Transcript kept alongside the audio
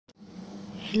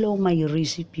Hello, my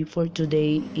recipe for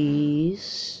today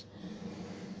is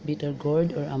bitter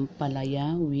gourd or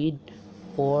ampalaya with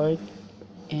pork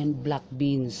and black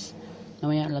beans.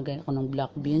 Namaya lagay ako ng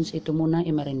black beans. Ito muna,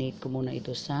 i-marinate ko muna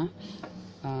ito sa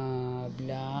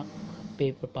black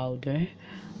pepper powder,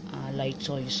 light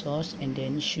soy sauce, and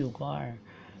then sugar.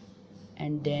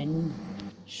 And then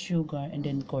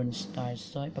cornstarch.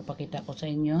 So, ipapakita ko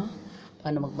sa inyo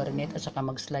paano mag-marinate at saka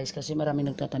mag-slice kasi marami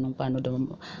nagtatanong paano daw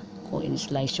ko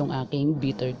in-slice yung aking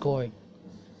bitter gourd.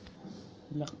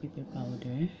 Black pepper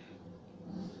powder,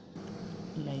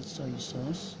 light soy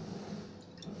sauce,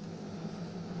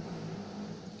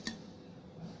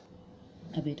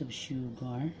 a bit of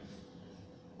sugar,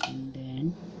 and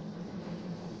then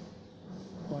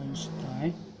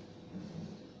cornstarch,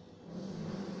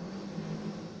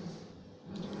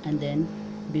 and then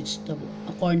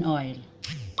corn oil,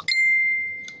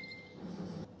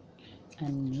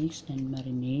 and mix and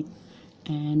marinate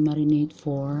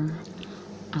for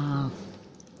 3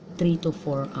 to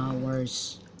 4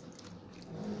 hours.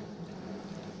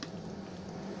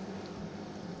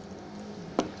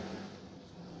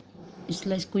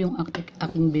 Slice ko yung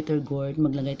aking bitter gourd.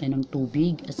 Maglagay tayo ng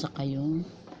tubig at saka yung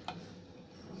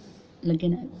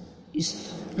lagyan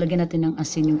natin ng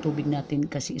asin yung tubig natin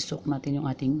kasi isok natin yung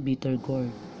ating bitter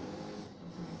gourd.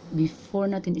 Before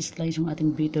natin slice yung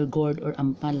ating bitter gourd or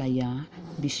ampalaya,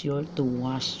 be sure to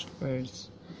wash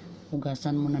first.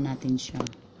 Hugasan muna natin siya.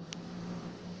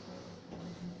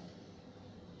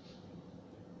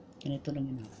 Ganito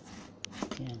lang yun.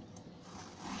 Yan.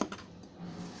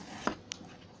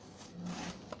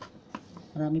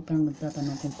 Marami pang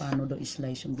nagtatanong kung paano daw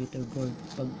slice yung bitter gourd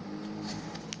pag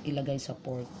ilagay sa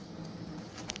pork.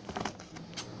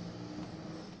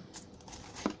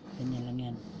 Ganyan lang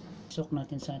yan. Sok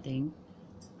natin sa ating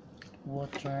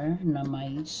water na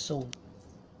may salt.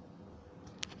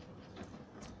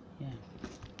 Yan.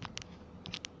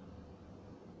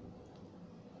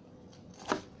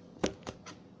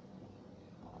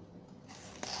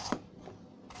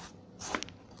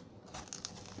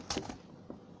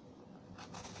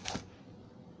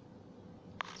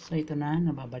 So ito na,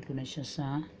 nababad ko na siya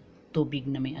sa tubig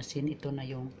na may asin. Ito na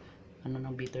yung ano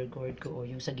ng bitter gourd ko o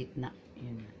yung sa gitna.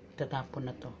 Yan. Tatapon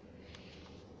na to.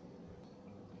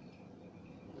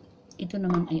 Ito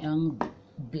naman ay ang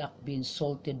black beans,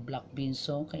 salted black beans.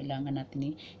 So, kailangan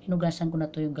natin hinugasan ko na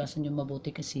to, hugasan yung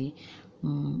mabuti kasi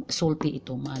salty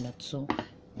ito, maalat. So,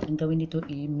 ang gawin dito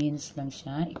i-mince lang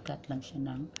siya, i-cut lang siya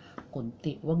ng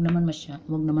konti. Wag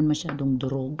naman masyadong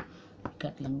durog.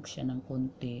 I-cut lang siya ng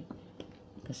konti.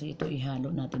 Kasi ito ihalo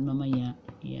natin mamaya.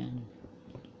 Yan.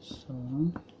 So,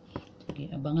 okay,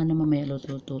 abangan na mamaya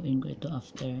lutuin ko ito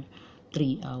after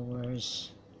 3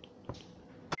 hours.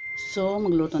 So,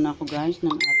 magluto na ako guys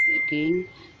ng ating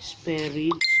spare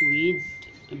ribs with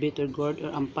bitter gourd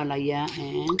or ampalaya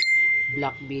and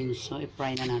black beans. So,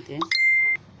 i-fry na natin.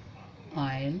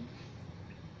 Oil.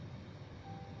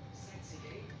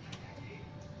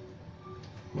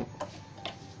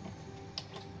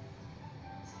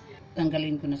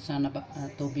 Tanggalin ko na sana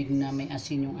tubig na may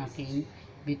asin yung aking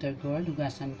bitter gourd.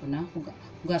 Hugasan ko na.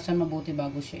 Hugasan mabuti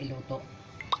bago siya iluto.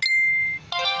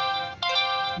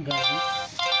 Garlic.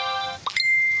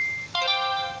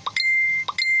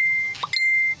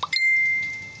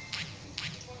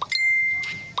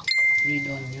 Red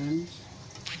onions.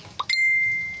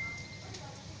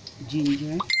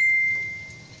 Ginger.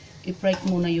 I-fry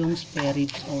ko muna yung spare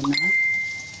ribs una.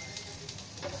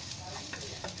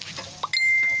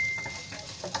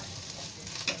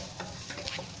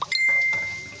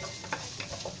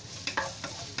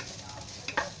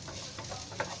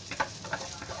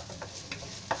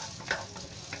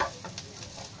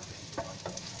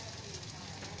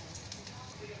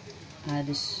 Add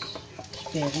this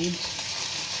spare ribs.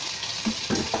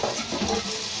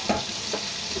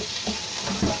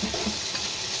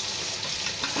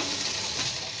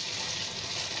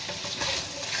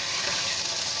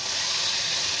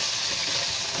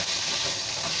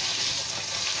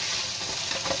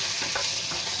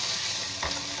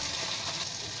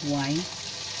 Wine.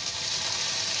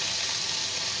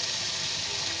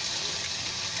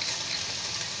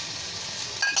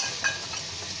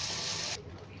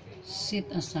 Set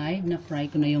aside,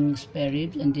 na-fry ko na yung spare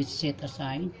ribs and this set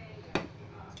aside.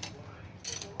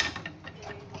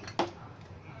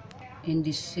 In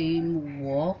the same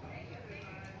wok,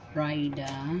 fry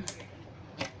the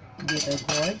bitter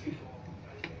gourd.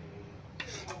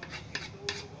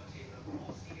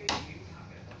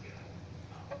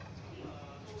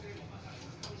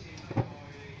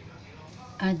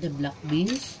 Add the black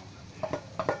beans.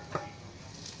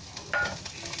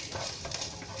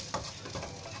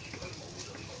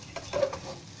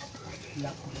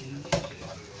 black beans.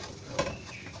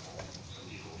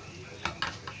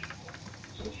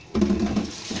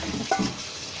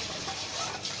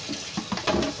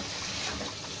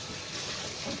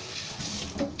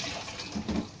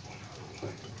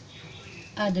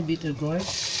 Add a bitter gourd.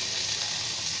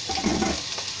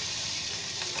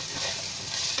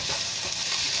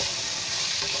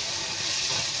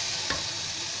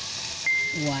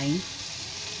 Wine.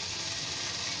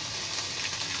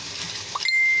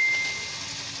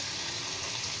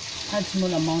 Add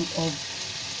small amount of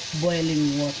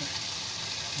boiling water.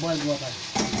 Boiled water.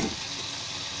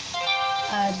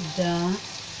 Add the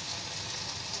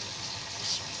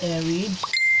ribs,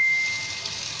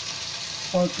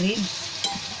 pork ribs.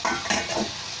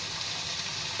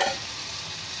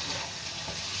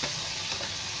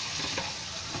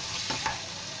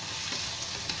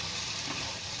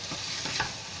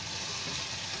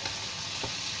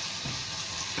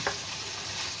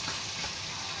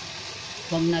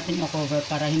 Huwag natin i-cover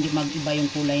para hindi mag-iba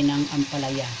yung kulay ng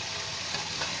ampalaya.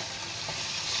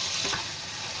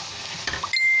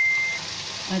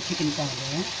 Add chicken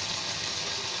powder.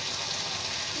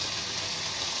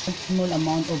 A small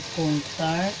amount of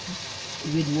cornstarch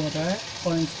with water.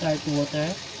 Cornstarch water.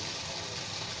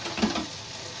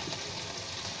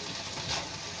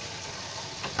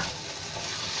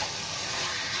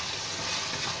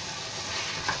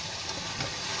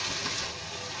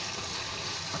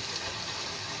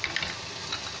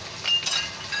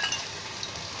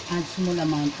 Add small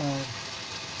amount of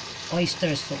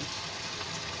oyster sauce.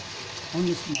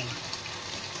 Only small.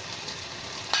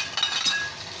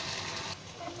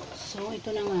 So,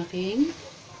 ito na ang aking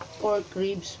pork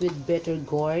ribs with bitter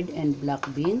gourd and black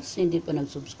beans. Hindi pa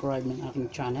nag-subscribe ng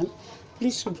aking channel,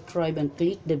 please subscribe and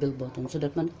click the bell button so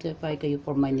that ma-notify kayo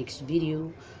for my next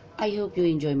video. I hope you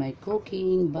enjoy my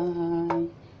cooking.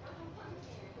 Bye!